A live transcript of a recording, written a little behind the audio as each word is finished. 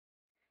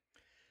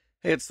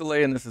Hey, it's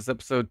Delay, and this is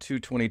episode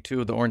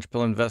 222 of the Orange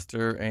Pill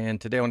Investor.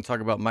 And today I want to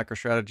talk about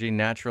MicroStrategy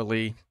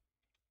naturally,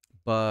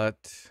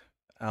 but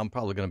I'm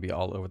probably going to be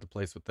all over the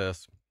place with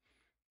this.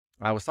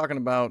 I was talking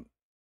about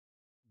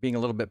being a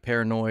little bit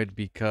paranoid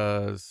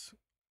because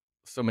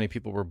so many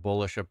people were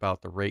bullish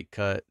about the rate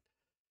cut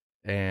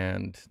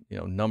and,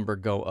 number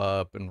go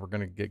up, and we're going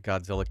to get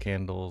Godzilla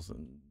candles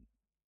and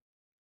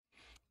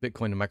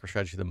Bitcoin to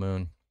MicroStrategy to the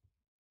moon.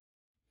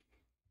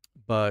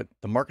 But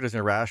the market is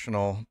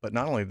irrational. But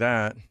not only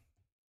that,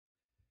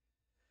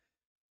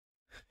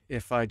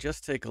 if I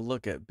just take a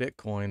look at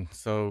Bitcoin,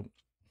 so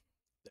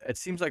it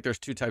seems like there's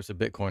two types of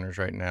Bitcoiners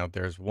right now.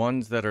 There's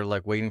ones that are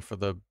like waiting for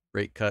the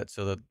rate cut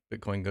so that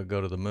Bitcoin could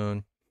go to the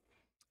moon.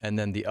 And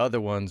then the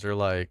other ones are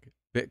like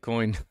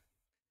Bitcoin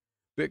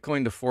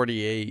to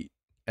 48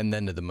 and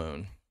then to the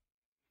moon.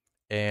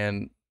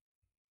 And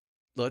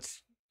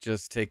let's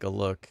just take a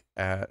look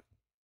at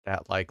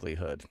that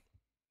likelihood.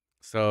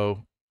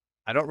 So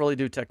I don't really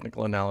do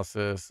technical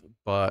analysis,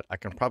 but I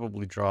can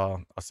probably draw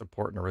a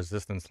support and a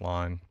resistance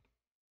line.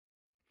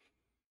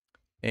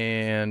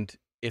 And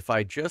if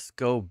I just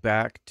go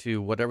back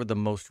to whatever the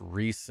most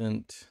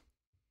recent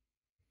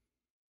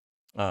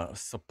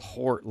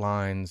support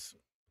lines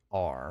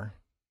are,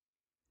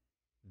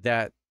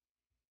 that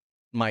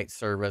might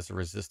serve as a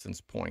resistance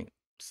point.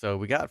 So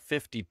we got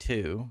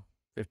 52,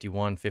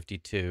 51,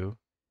 52.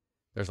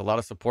 There's a lot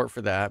of support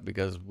for that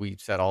because we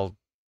set all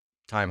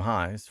time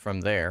highs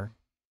from there.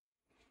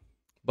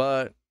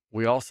 But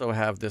we also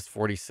have this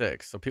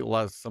 46. So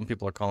some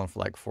people are calling for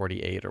like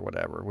 48 or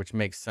whatever, which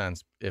makes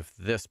sense if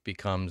this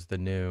becomes the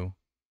new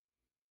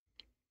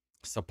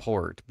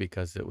support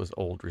because it was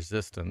old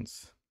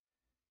resistance.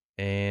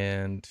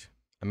 And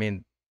I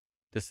mean,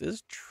 this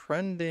is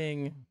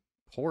trending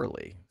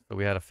poorly. So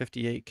we had a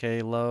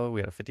 58K low,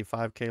 we had a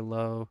 55K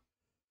low,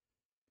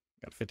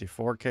 we got a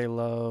 54K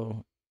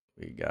low,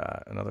 we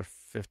got another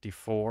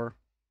 54.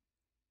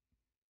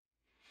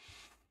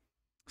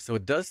 So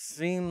it does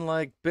seem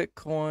like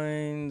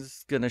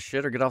Bitcoin's gonna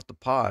shit or get off the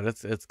pot.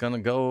 It's gonna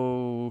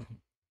go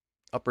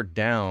up or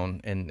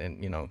down, and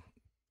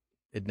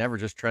it never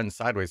just trends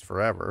sideways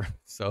forever.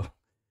 So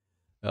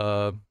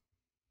uh,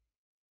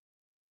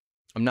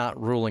 I'm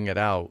not ruling it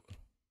out.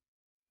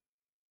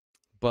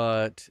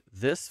 But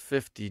this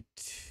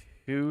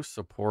 52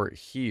 support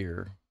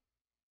here,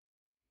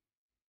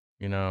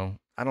 I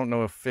don't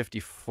know if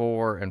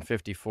 54 and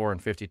 54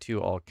 and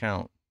 52 all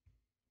count.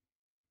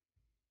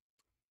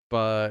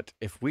 But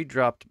if we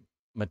dropped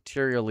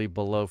materially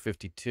below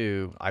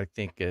 52, I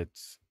think it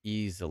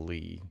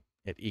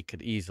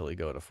could easily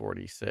go to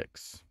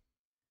 46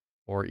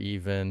 or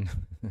even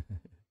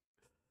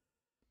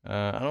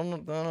I don't know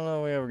if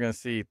we're ever going to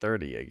see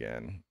 30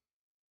 again.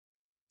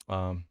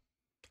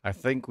 I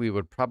think we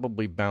would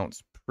probably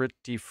bounce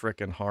pretty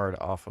frickin' hard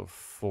off of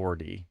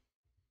 40.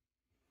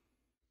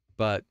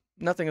 But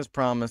nothing is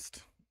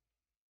promised.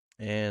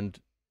 And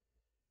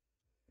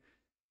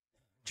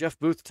Jeff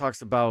Booth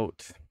talks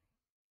about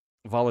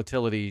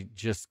volatility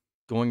just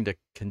going to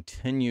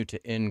continue to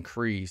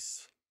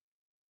increase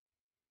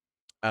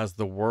as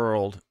the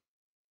world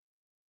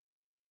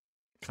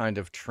kind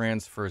of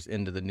transfers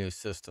into the new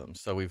system.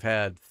 So we've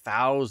had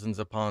thousands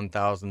upon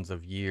thousands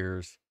of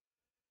years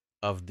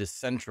of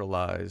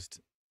decentralized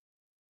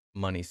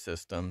money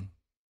system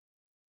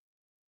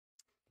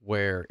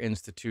where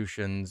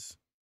institutions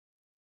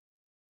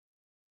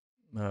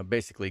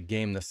basically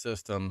game the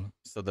system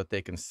so that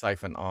they can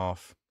siphon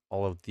off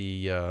all of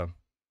the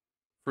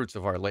fruits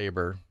of our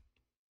labor.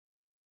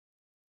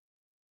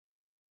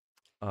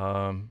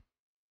 And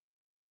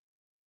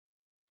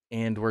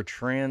we're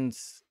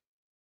transferring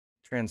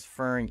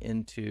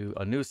into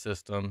a new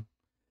system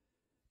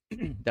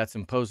that's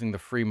imposing the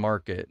free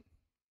market.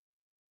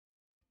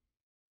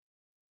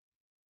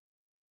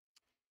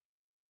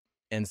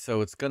 And so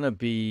it's going to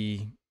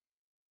be,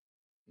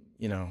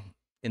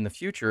 in the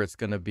future, it's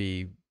going to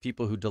be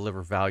people who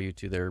deliver value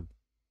to their,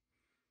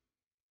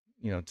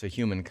 to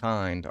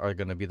humankind are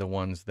going to be the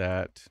ones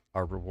that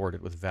are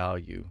rewarded with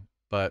value.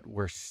 But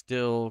we're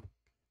still,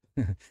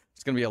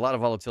 it's going to be a lot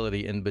of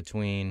volatility in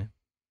between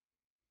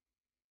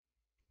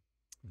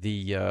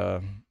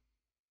the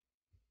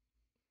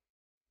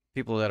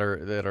people that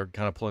are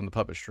kind of pulling the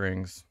puppet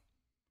strings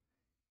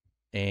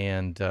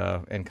and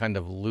kind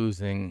of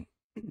losing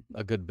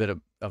a good bit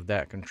of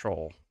that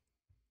control.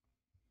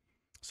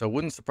 So it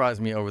wouldn't surprise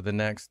me over the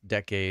next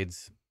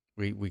decades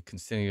we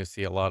continue to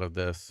see a lot of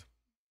this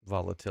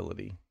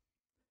volatility.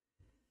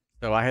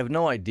 So I have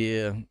no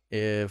idea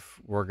if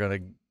we're going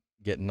to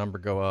get number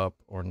go up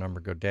or number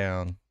go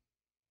down.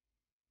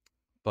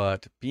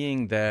 But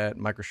being that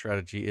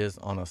MicroStrategy is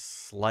on a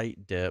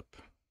slight dip,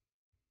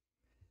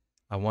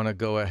 I want to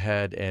go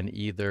ahead and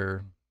I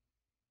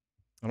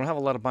don't have a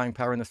lot of buying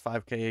power in this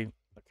 5K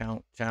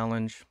account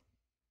challenge.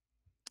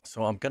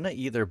 So I'm going to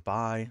either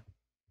buy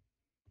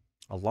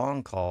a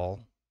long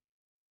call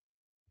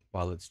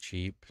while it's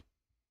cheap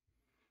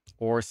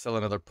or sell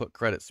another put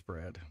credit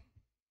spread.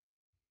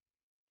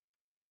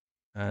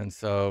 And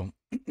so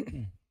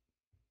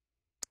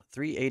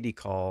 380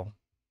 call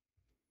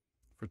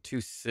for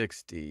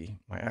 260.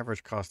 My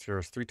average cost here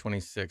is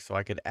 326, so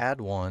I could add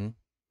one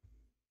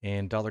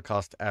and dollar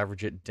cost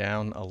average it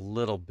down a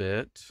little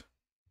bit.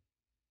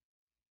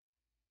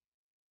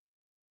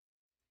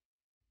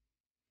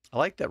 I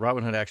like that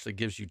Robinhood actually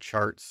gives you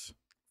charts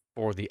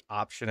for the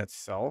option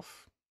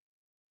itself.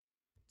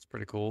 It's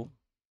pretty cool.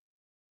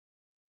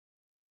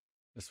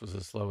 This was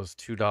as low as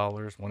 $2,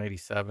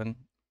 187.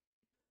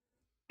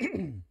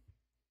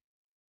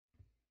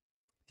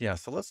 Yeah,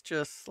 so let's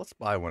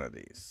buy one of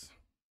these.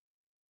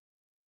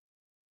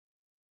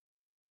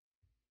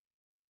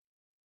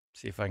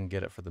 See if I can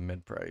get it for the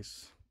mid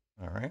price.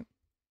 All right.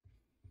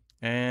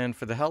 And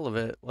for the hell of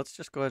it, let's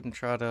just go ahead and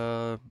try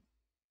to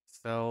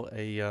sell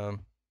a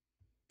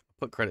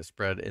put credit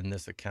spread in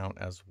this account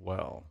as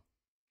well.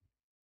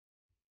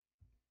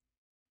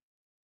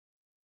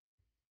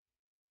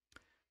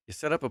 You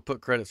set up a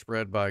put credit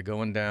spread by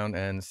going down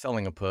and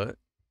selling a put.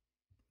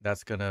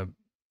 That's going to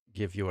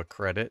give you a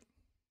credit.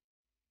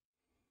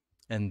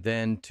 And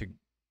then to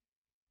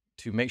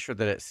make sure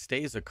that it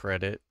stays a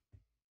credit,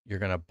 you're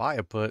going to buy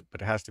a put,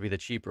 but it has to be the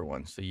cheaper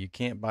one. So you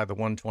can't buy the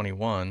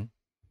 121.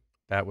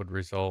 That would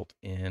result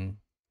in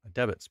a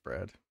debit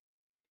spread.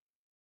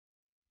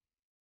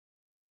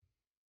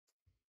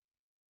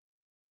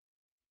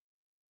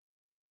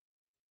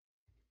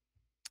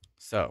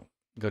 So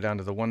go down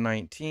to the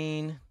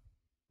 119.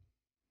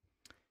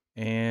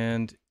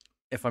 And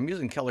if I'm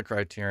using Keller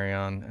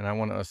criterion and I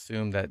want to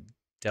assume that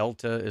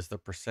delta is the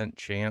percent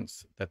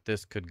chance that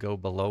this could go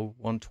below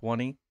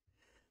 120,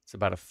 it's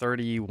about a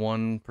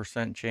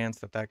 31% chance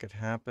that that could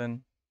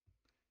happen.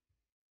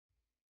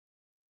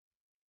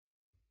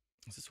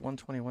 Is this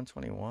 120,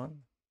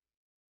 121?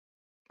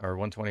 Or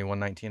 120,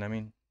 119, I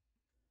mean?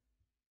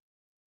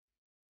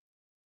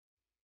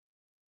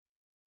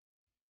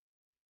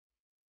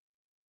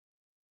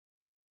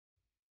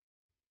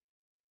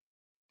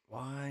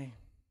 Why?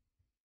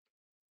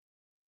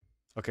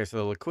 Okay, so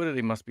the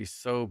liquidity must be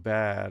so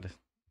bad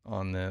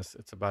on this.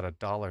 It's about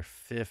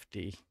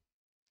 $1.50.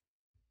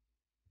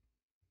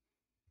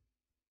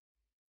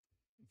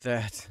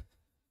 That,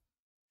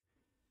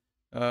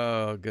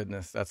 oh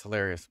goodness, that's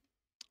hilarious.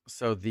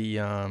 So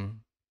the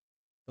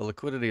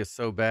liquidity is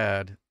so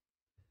bad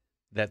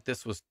that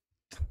this was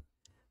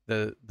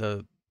the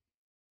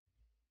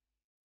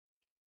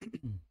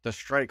the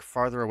strike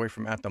farther away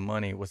from at the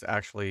money was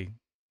actually,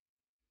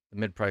 the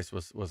mid price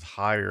was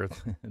higher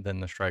than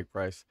the strike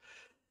price.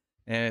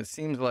 And it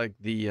seems like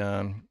the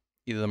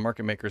either the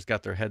market makers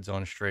got their heads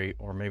on straight,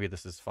 or maybe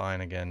this is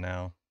fine again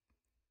now.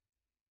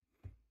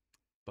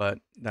 But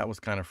that was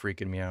kind of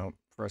freaking me out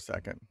for a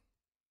second.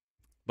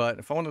 But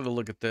if I wanted to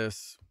look at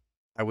this,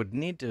 I would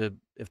need to,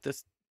 if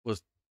this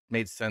was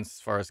made sense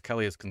as far as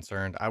Kelly is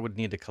concerned, I would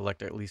need to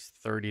collect at least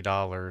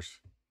 $30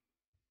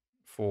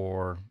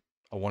 for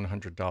a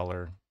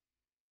 $100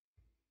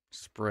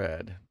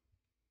 spread.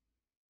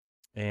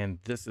 And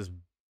this is,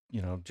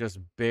 just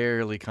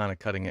barely kind of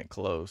cutting it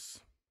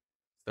close.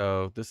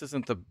 So this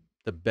isn't the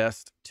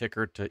best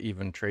ticker to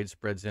even trade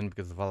spreads in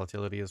because the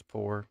volatility is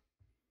poor,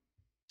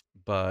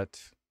 but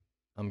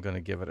I'm going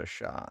to give it a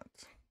shot.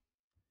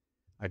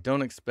 I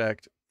don't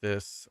expect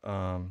this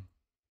to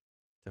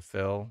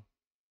fill.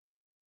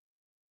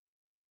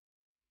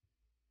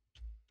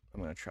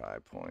 I'm going to try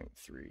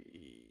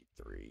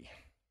 0.33.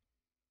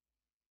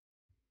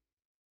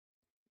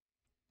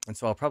 And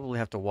so I'll probably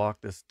have to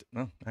walk this.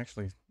 No,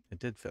 actually, it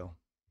did fill.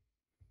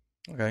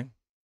 Okay.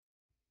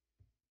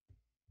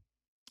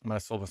 I might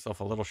have sold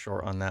myself a little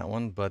short on that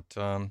one, but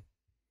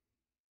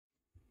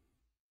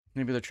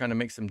maybe they're trying to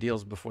make some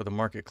deals before the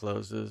market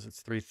closes.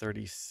 It's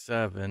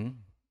 337.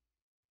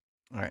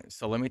 All right,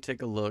 so let me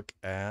take a look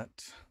at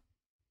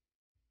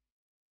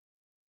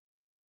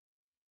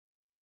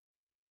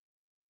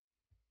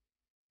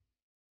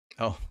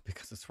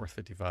because it's worth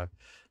 55.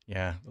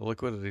 Yeah, the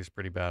liquidity is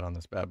pretty bad on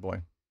this bad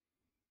boy.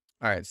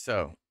 All right,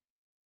 so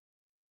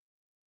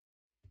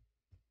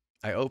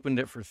I opened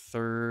it for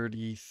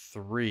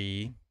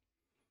 33.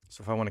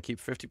 So if I want to keep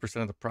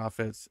 50% of the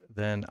profits,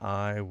 then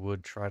I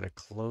would try to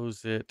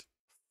close it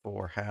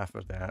for half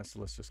of that. So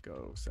let's just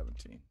go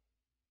 17.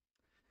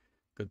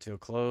 Good till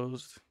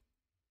closed.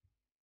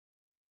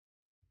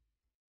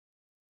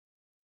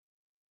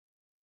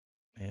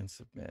 And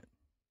submit.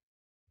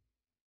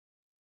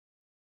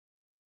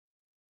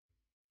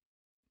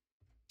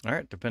 All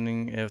right,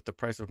 depending if the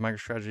price of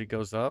MicroStrategy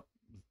goes up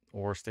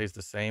or stays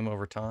the same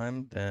over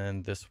time,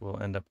 then this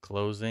will end up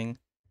closing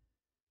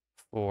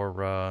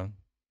for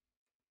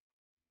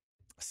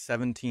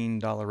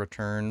 $17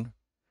 return,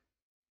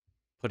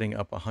 putting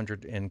up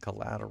 100 in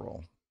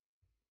collateral.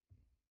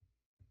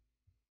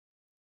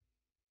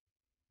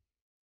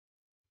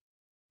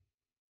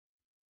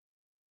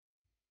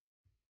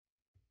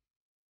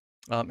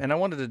 And I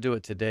wanted to do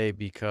it today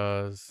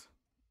because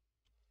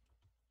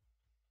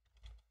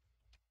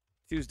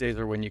Tuesdays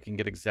are when you can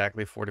get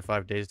exactly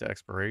 45 days to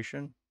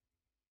expiration.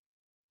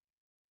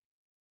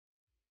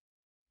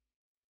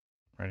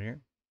 Right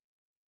here.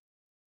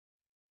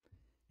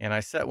 And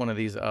I set one of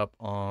these up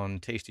on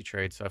Tasty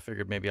Trade, so I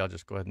figured maybe I'll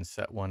just go ahead and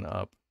set one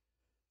up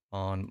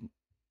on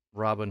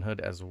Robinhood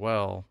as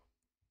well,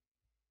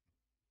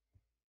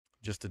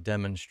 just to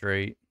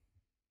demonstrate.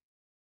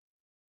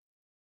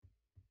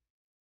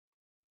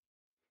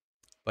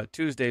 But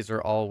Tuesdays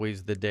are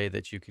always the day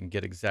that you can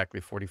get exactly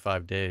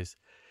 45 days.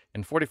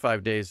 And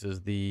 45 days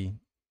is the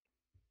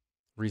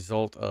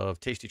result of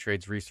Tasty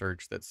Trade's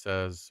research that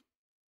says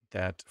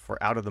that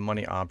for out of the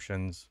money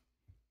options,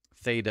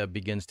 theta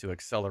begins to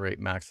accelerate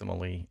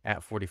maximally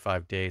at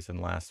 45 days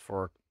and lasts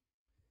for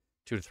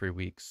 2 to 3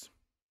 weeks.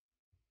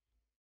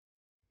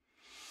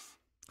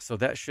 So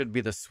that should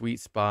be the sweet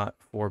spot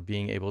for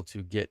being able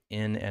to get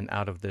in and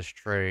out of this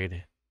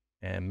trade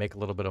and make a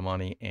little bit of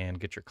money and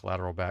get your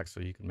collateral back so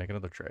you can make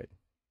another trade.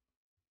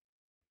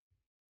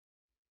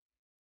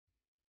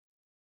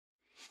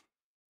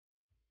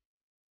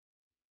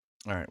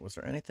 All right, was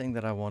there anything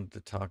that I wanted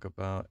to talk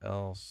about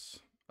else?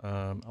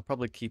 I'll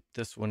probably keep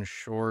this one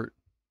short,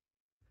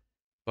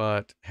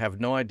 but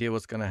have no idea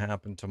what's going to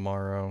happen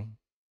tomorrow.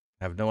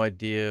 Have no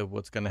idea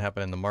what's going to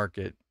happen in the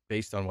market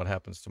based on what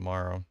happens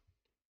tomorrow.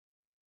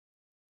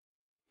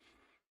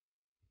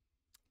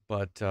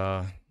 But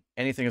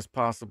anything is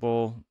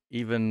possible,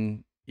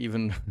 even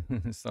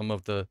some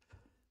of the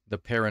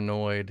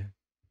paranoid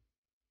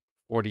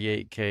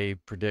 48K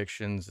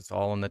predictions. It's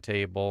all on the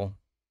table.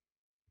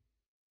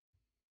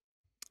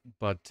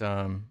 But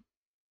I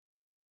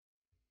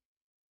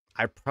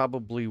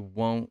probably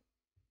won't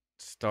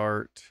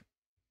start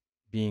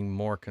being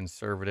more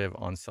conservative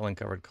on selling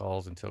covered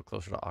calls until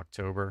closer to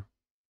October.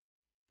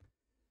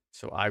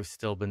 So I've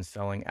still been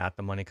selling at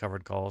the money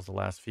covered calls the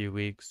last few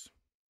weeks.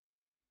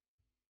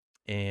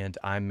 And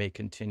I may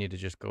continue to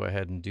just go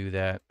ahead and do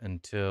that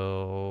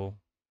until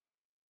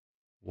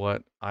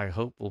what I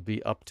hope will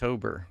be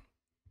October.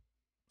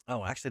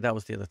 Oh, actually, that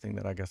was the other thing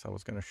that I guess I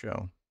was going to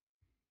show.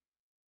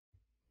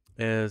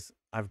 Is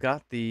I've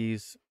got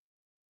these.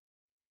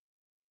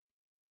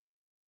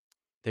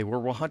 They were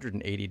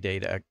 180 day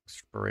to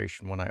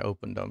expiration when I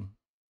opened them.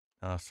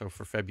 So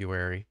for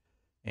February.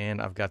 And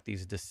I've got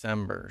these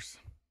Decembers.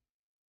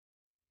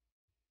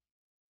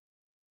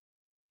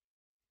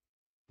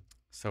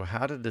 So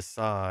how to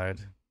decide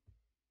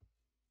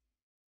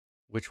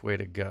which way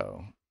to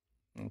go.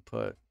 I'll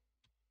put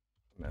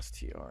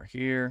MSTR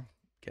here.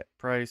 Get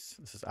price.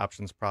 This is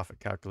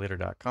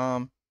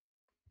optionsprofitcalculator.com.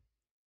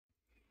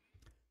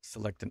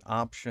 Select an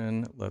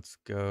option. Let's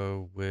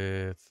go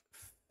with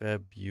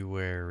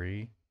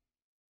February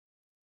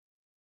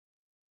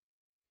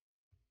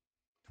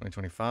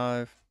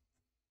 2025.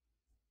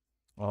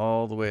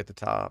 All the way at the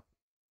top.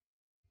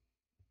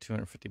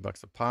 250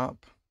 bucks a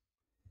pop.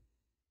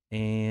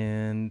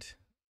 And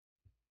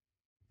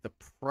the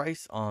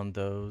price on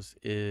those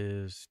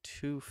is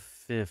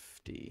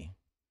 $250.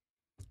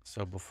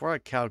 So before I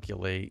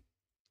calculate,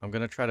 I'm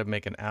going to try to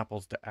make an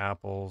apples to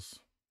apples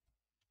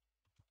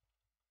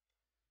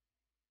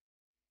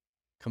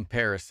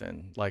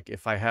comparison. Like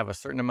if I have a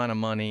certain amount of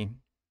money,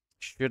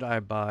 should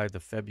I buy the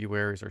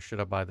Februaries or should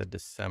I buy the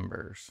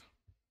Decembers?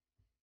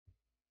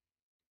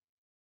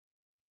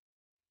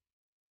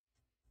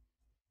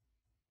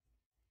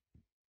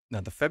 Now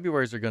the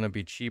Februaries are going to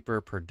be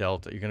cheaper per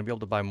delta. You're going to be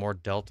able to buy more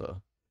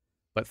delta,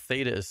 but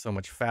theta is so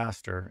much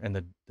faster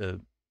and the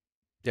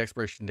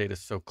expiration date is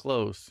so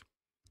close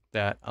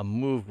that a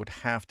move would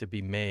have to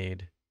be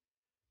made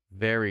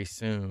very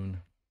soon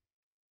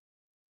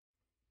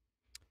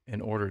in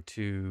order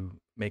to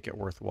make it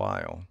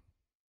worthwhile.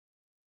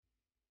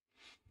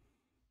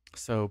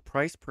 So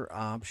price per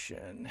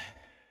option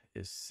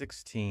is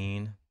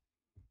 16.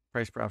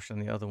 Price per option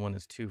on the other one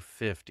is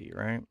 250,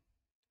 right?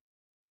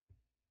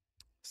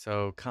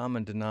 So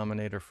common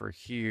denominator for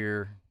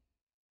here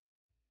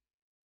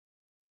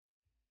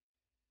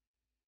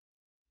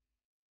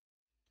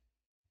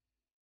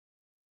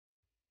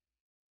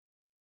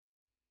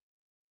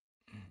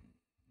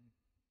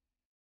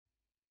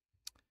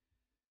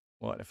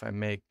what if I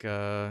make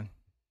 5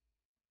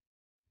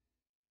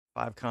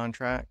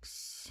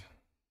 contracts?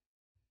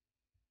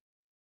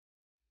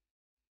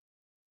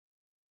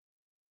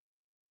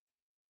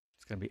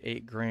 It's going to be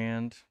 8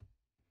 grand.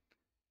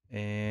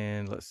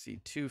 And let's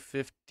see,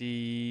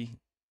 250.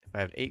 If I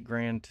have 8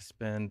 grand to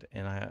spend,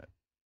 and how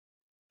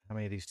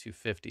many of these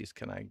 250s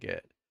can I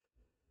get?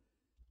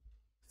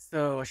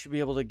 So I should be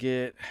able to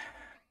get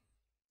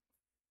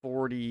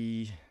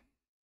 40.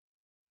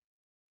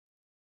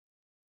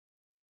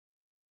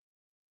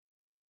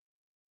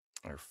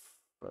 Or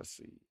let's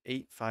see,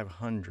 8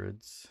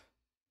 500s.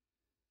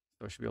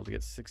 So I should be able to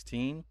get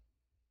 16.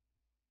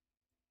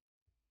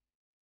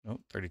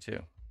 Nope, 32.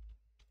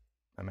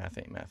 My math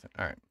ain't mathing.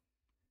 All right,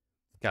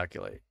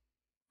 calculate.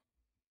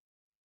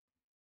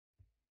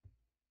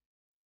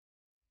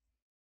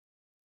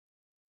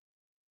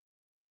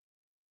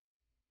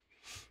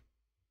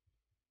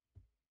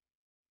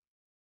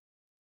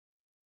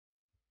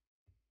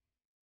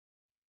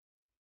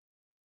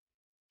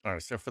 All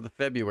right, so for the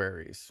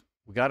Februaries,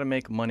 we got to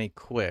make money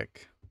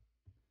quick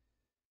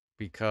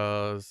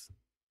because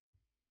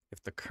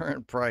if the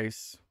current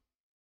price,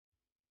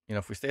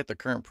 if we stay at the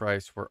current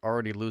price, we're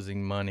already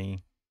losing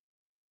money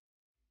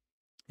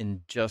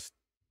in just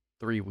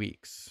 3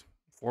 weeks.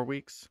 4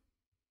 weeks?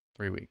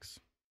 3 weeks.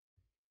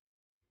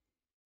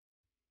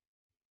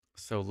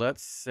 So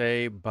let's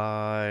say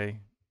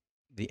by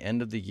the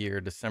end of the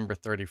year, December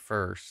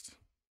 31st,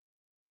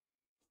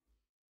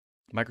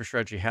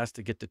 MicroStrategy has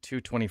to get to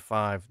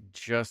 225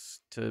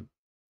 just to,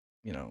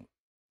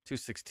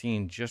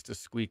 216 just to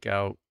squeak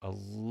out a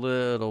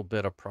little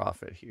bit of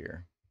profit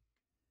here.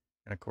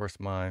 And of course,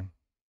 my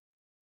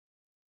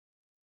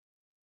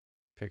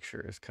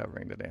picture is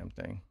covering the damn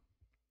thing.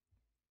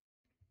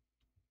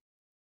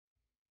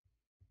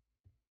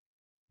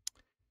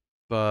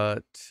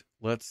 But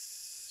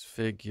let's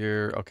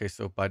figure, okay,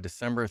 so by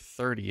December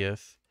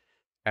 30th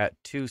at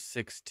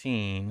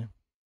 216,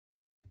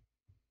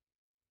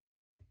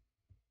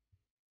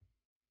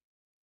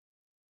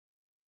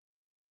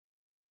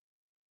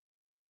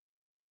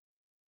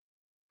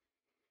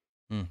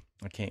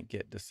 I can't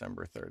get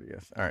December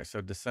 30th. All right,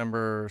 so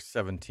December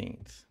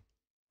 17th.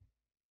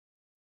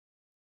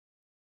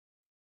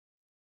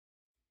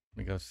 Let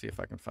me go see if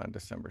I can find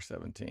December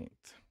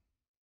 17th.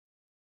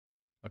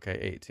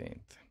 Okay,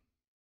 18th.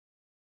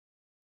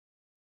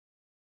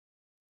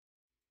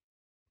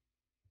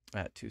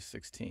 At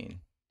 216.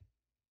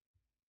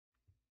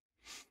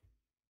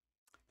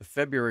 The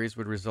February's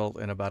would result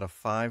in about a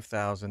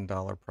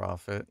 $5,000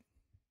 profit.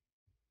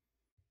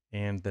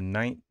 And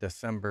the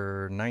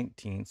December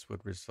 19th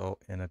would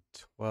result in a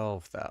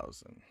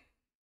 $12,000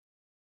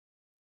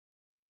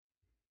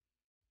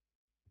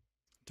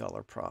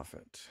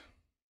 profit.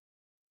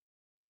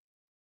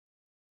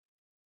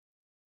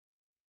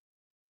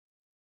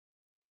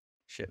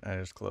 Shit, I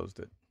just closed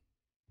it.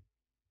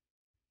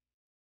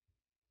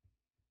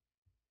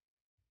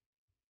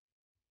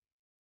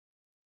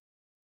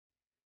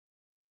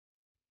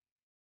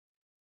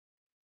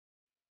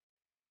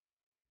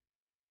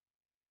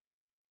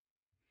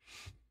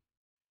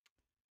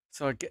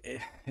 So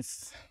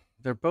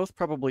they're both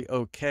probably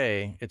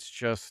okay. It's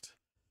just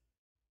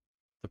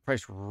the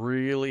price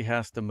really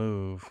has to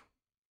move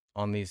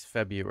on these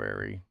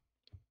February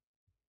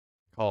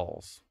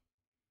calls.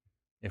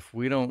 If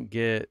we don't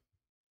get,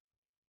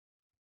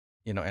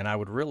 and I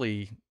would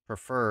really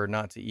prefer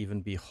not to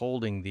even be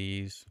holding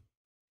these.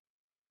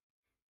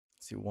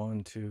 Let's see,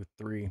 1, 2,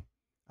 3.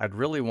 I'd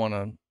really want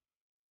to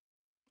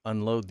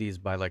unload these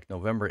by like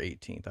November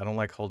 18th. I don't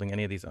like holding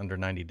any of these under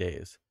 90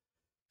 days.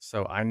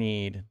 So I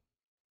need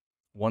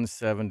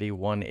 170,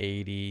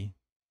 180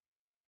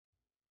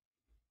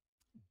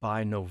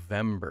 by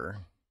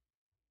November.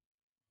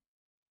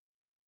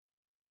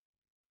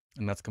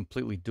 And that's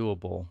completely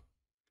doable.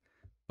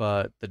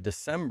 But the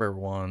December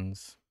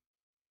ones,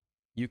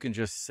 you can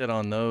just sit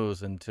on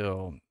those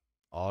until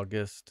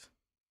August.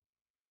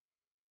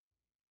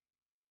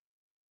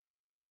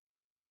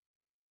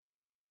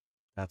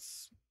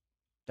 That's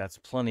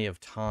plenty of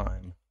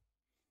time.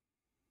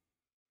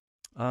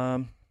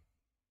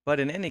 But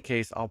in any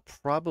case, I'll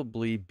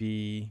probably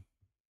be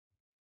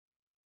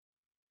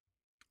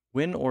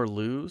win or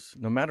lose,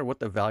 no matter what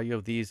the value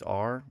of these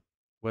are,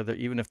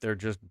 even if they're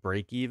just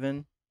break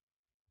even,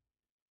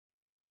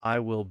 I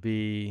will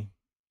be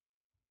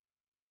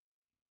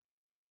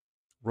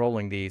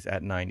rolling these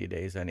at 90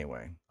 days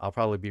anyway. I'll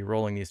probably be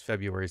rolling these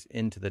Februaries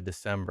into the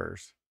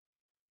Decembers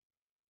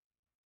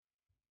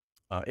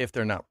if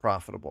they're not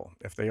profitable.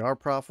 If they are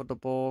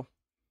profitable,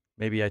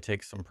 maybe I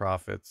take some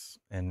profits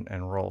and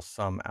roll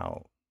some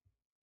out.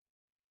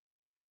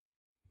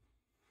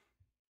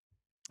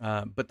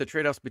 But the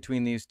trade-offs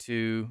between these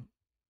two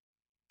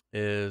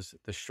is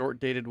the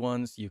short-dated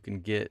ones you can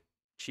get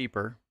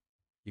cheaper.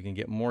 You can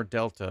get more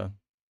delta,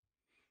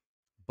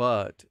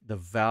 but the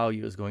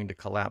value is going to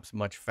collapse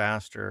much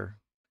faster.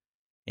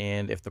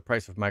 And if the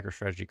price of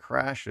MicroStrategy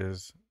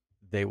crashes,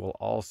 they will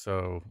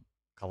also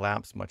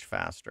collapse much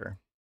faster.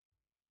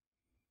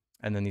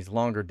 And then these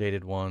longer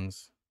dated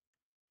ones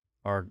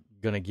are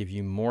going to give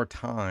you more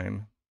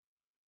time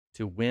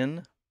to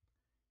win,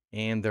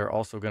 and they're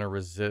also going to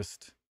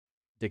resist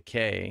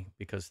decay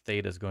because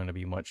theta is going to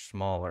be much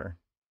smaller.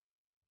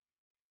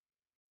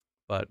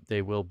 But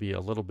they will be a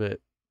little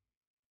bit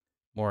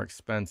more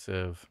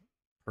expensive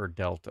per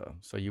delta.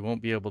 So you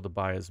won't be able to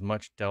buy as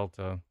much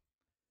delta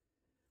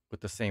with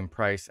the same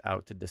price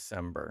out to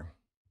December.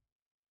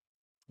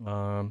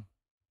 All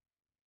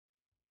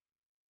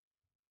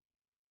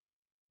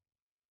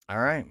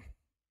right.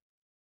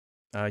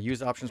 Use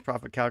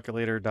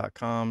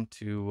optionsprofitcalculator.com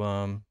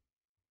to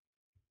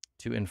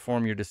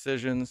inform your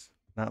decisions.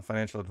 Not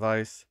financial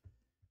advice,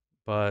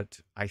 but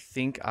I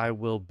think I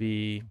will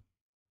be. I'm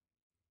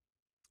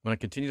going to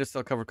continue to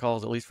sell covered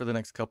calls at least for the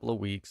next couple of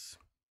weeks.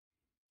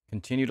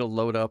 Continue to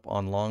load up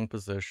on long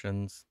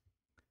positions,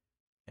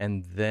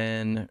 and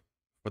then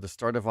for the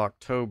start of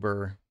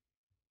October,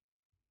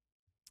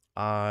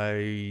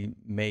 I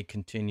may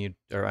continue,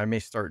 or I may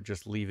start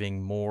just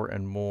leaving more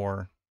and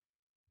more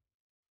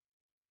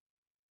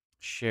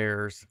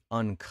shares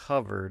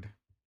uncovered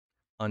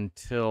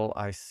until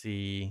I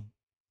see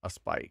a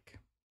spike.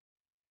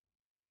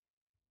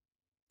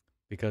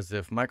 Because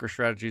if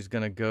MicroStrategy is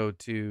going to go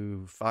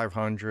to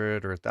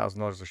 $500 or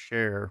 $1,000 a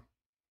share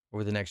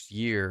over the next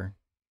year,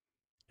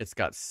 it's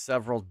got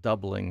several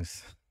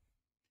doublings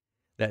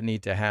that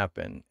need to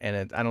happen.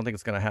 And I don't think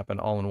it's going to happen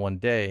all in one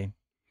day.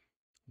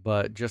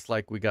 But just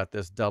like we got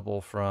this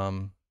double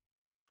from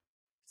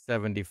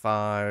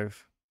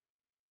 75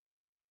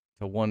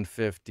 to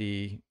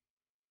 150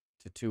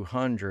 to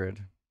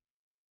 200,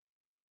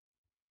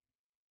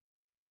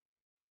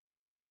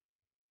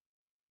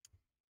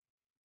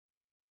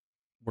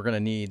 we're going to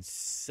need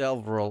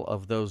several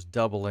of those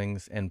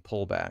doublings and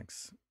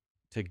pullbacks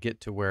to get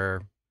to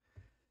where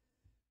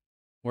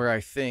I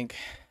think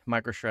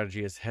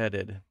MicroStrategy is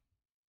headed.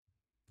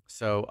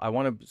 So I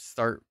want to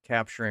start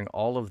capturing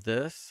all of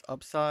this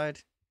upside,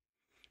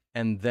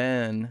 and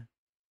then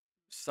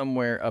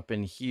somewhere up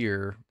in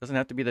here, doesn't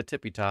have to be the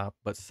tippy top,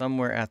 but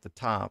somewhere at the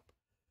top,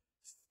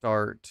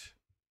 start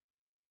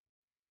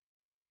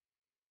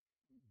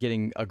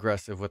getting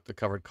aggressive with the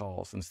covered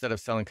calls. Instead of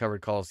selling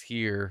covered calls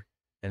here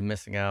and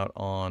missing out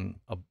on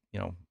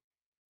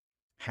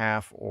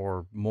half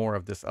or more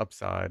of this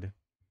upside,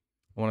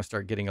 I want to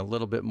start getting a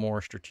little bit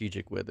more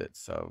strategic with it.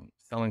 So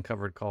selling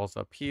covered calls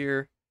up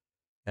here,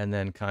 and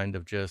then kind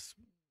of just,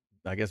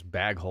 I guess,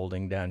 bag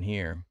holding down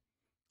here,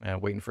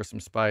 waiting for some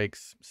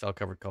spikes, sell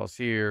covered calls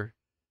here,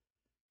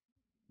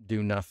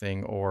 do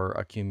nothing, or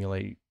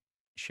accumulate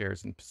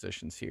shares and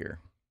positions here.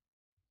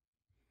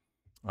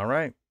 All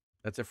right,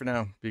 that's it for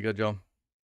now. Be good, y'all.